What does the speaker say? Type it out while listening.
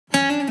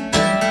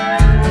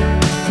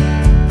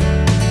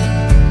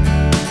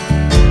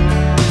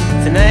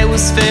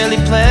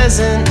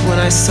pleasant when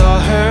I saw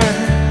her.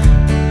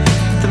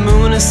 The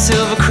moon a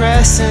silver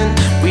crescent.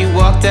 We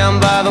walked down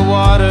by the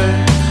water.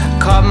 I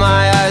caught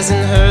my eyes in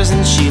hers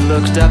and she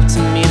looked up to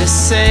me to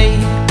say,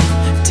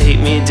 take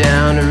me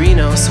down to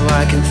Reno so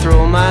I can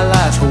throw my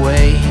life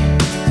away.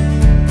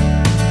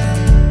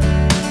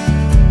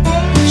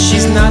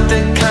 She's not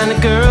the kind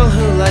of girl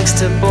who likes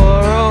to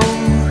borrow,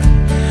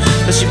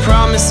 but she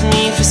promised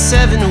me for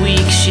 7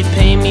 weeks she'd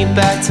pay me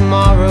back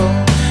tomorrow.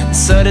 And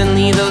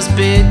suddenly those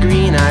big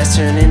green eyes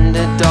turn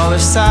into dollar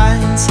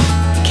signs.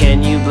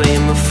 Can you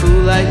blame a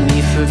fool like me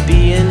for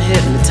being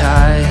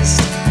hypnotized?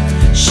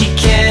 She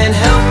can't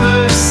help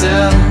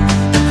herself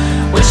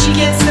when she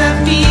gets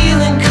that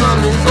feeling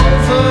coming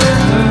over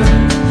her.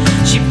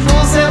 She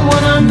pulls that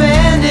one-armed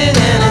bandit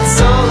and it's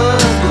all a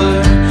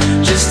blur.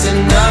 Just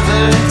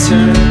another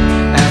turn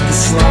at the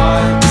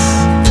slots,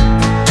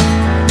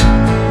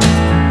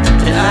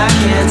 and I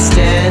can't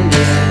stand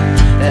it.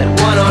 That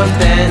one-armed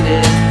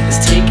bandit has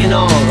taken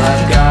all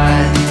I've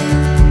got.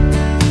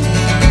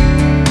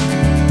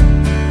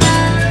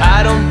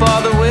 I don't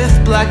bother with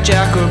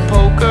blackjack or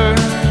poker.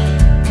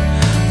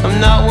 I'm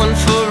not one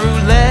for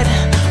roulette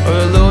or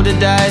a loaded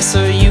dice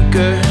or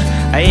euchre.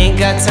 I ain't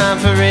got time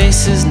for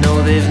races,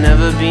 no, they've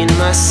never been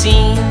my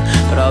scene.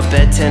 But I'll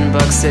bet $10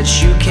 that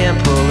you can't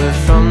pull her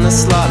from the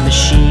slot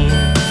machine.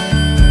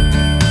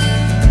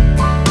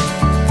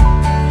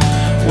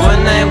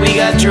 One night we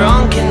got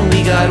drunk and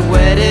we got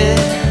wedded.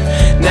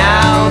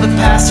 Now the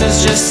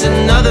pastor's just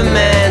another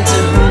man to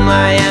whom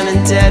I am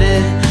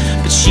indebted.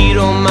 But she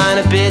don't mind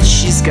a bit,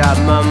 she's got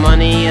my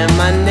money and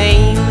my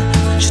name.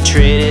 She'll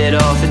trade it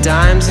all for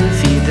dimes and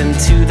feed them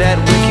to that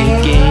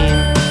wicked game.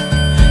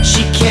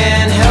 She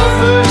can't help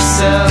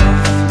herself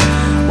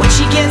when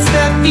she gets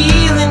that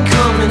feeling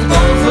coming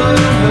over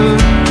her.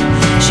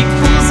 She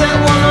pulls that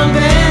one-armed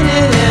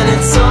bandit and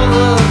it's all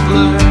a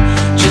blur.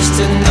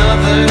 Just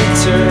another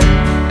turn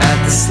at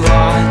the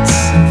slots,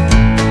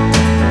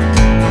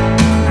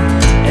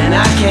 and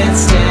I can't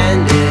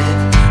stand it.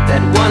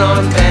 That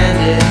one-armed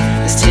bandit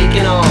has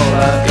taken all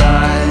I've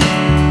got.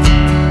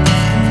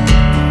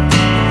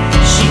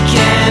 She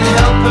can't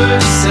help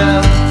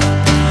herself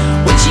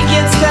when she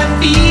gets that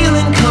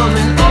feeling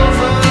coming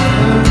over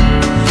her.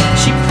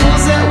 She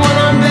pulls that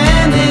one-armed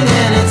bandit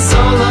and it's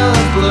all a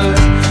blur.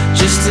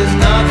 Just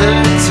another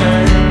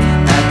turn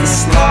at the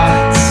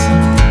slots,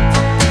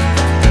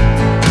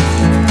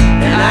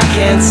 and I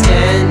can't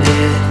stand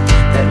it.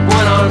 That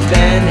one-armed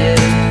bandit,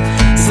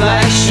 it's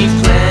like she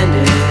planned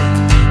it.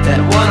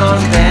 That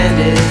one-armed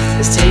bandit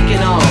has taken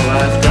all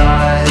I've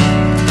got.